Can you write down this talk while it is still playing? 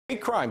Hate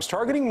crimes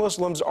targeting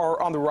Muslims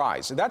are on the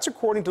rise. That's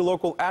according to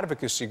local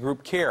advocacy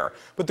group CAIR.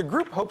 But the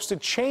group hopes to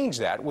change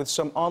that with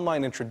some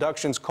online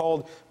introductions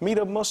called Meet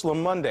a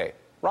Muslim Monday.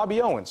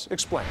 Robbie Owens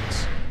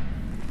explains.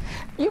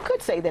 You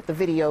could say that the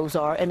videos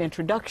are an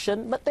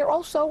introduction, but they're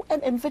also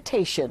an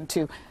invitation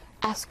to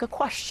ask a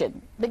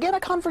question, begin a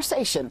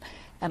conversation,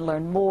 and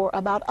learn more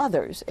about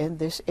others in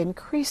this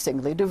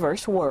increasingly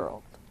diverse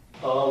world.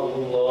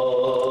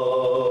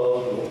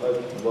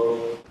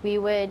 We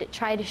would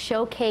try to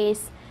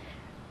showcase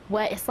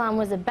what Islam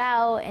was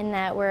about and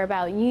that we're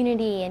about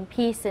unity and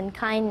peace and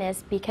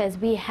kindness because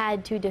we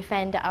had to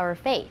defend our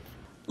faith.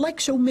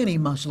 Like so many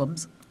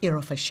Muslims,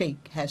 Irafa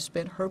Sheikh has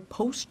spent her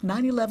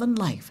post-9/11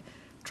 life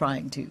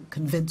trying to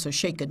convince a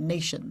shaken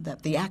nation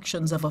that the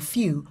actions of a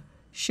few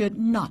should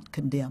not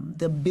condemn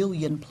the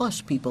billion-plus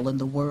people in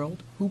the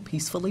world who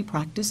peacefully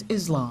practice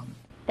Islam.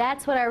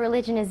 That's what our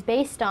religion is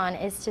based on,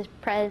 is to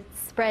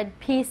spread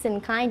peace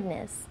and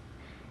kindness.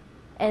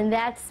 And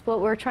that's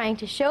what we're trying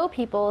to show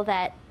people,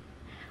 that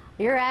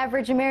your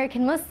average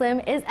American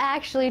Muslim is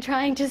actually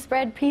trying to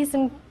spread peace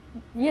and,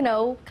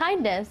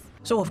 kindness.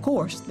 So, of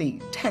course, the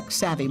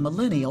tech-savvy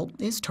millennial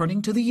is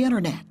turning to the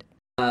internet.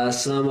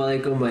 Assalamu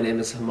alaikum, my name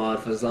is Hamad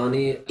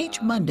Fazani.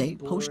 Each Monday,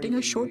 posting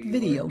a short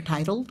video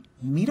titled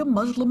Meet a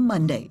Muslim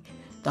Monday.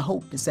 The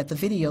hope is that the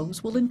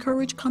videos will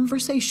encourage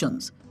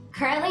conversations.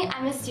 Currently,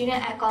 I'm a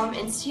student at Golem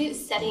Institute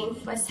studying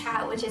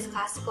Fusha, which is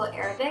classical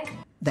Arabic.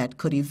 That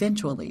could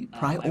eventually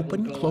pry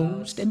open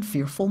closed and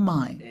fearful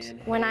minds.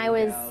 When I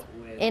was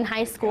in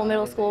high school,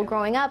 middle school,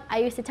 growing up, I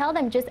used to tell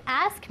them, just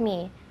ask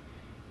me,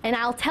 and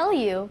I'll tell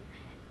you.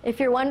 If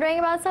you're wondering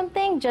about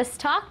something, just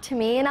talk to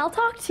me, and I'll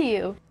talk to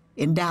you.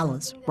 In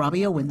Dallas,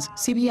 Robbie Owens,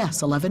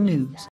 CBS 11 News.